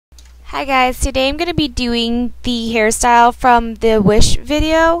Hi guys, today I'm going to be doing the hairstyle from the Wish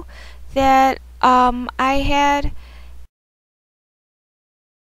video that I had.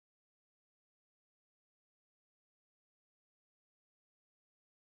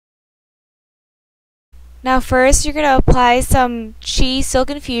 Now first you're going to apply some SUNSILK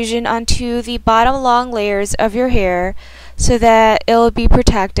infusion onto the bottom long layers of your hair so that it will be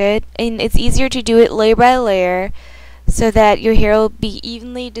protected, and it's easier to do it layer by layer so that your hair will be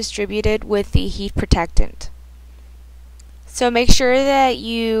evenly distributed with the heat protectant. So make sure that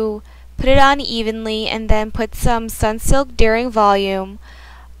you put it on evenly and then put some SUNSILK Daring Volume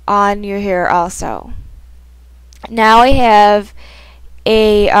on your hair also. Now I have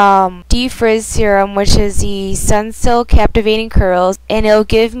a defrizz serum, which is the SUNSILK Captivating Curls, and it'll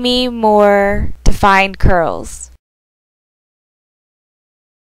give me more defined curls.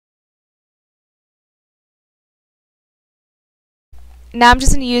 Now I'm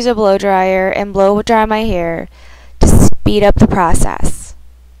just going to use a blow dryer and blow dry my hair to speed up the process.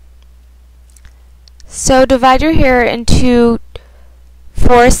 So divide your hair into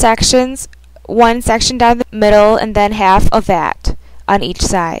 4 sections, one section down the middle and then half of that on each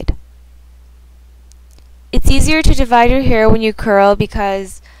side. It's easier to divide your hair when you curl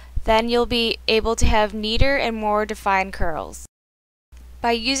because then you'll be able to have neater and more defined curls.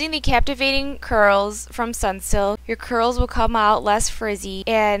 By using the Captivating Curls from SUNSILK, your curls will come out less frizzy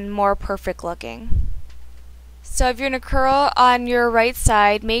and more perfect looking. So if you're going to curl on your right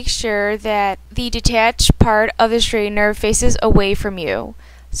side, make sure that the detached part of the straightener faces away from you,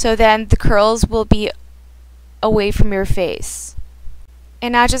 so then the curls will be away from your face.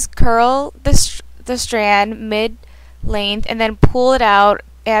 And now just curl the strand mid-length and then pull it out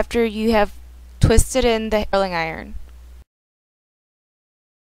after you have twisted in the curling iron.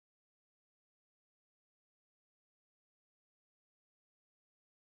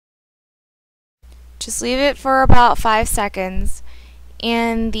 Just leave it for about 5 seconds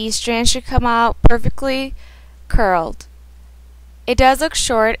and the strand should come out perfectly curled. It does look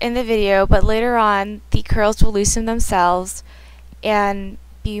short in the video, but later on the curls will loosen themselves and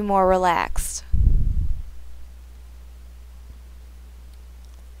be more relaxed.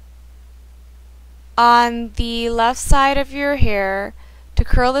 On the left side of your hair, to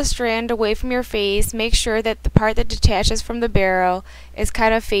curl the strand away from your face, make sure that the part that detaches from the barrel is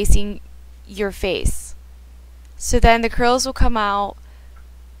kind of facing your face. So then the curls will come out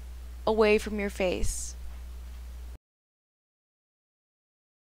away from your face.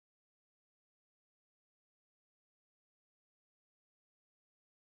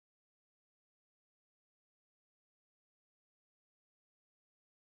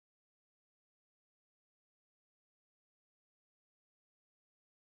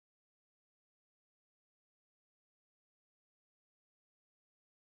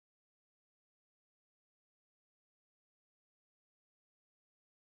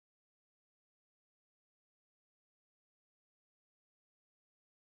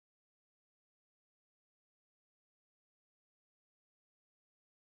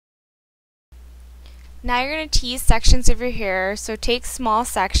 Now you're going to tease sections of your hair, so take small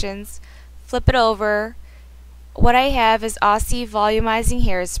sections, flip it over. What I have is AUSSIE Volumizing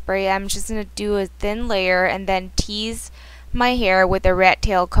Hairspray. I'm just going to do a thin layer and then tease my hair with a rat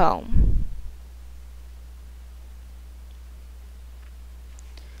tail comb.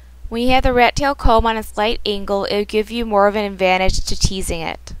 When you have the rat tail comb on a slight angle, it will give you more of an advantage to teasing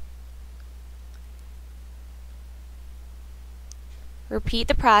it. Repeat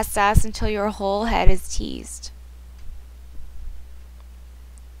the process until your whole head is teased.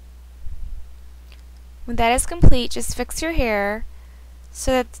 When that is complete, just fix your hair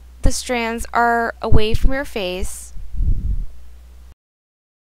so that the strands are away from your face.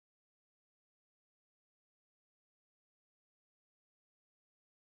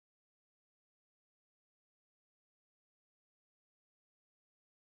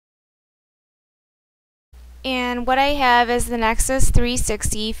 And what I have is the NEXXUS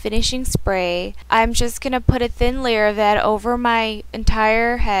 360 finishing spray. I'm just going to put a thin layer of that over my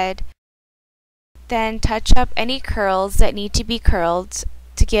entire head, then touch up any curls that need to be curled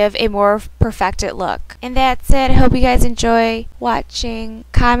to give a more perfected look. And that's it. I hope you guys enjoy watching.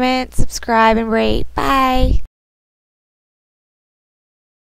 Comment, subscribe, and rate. Bye!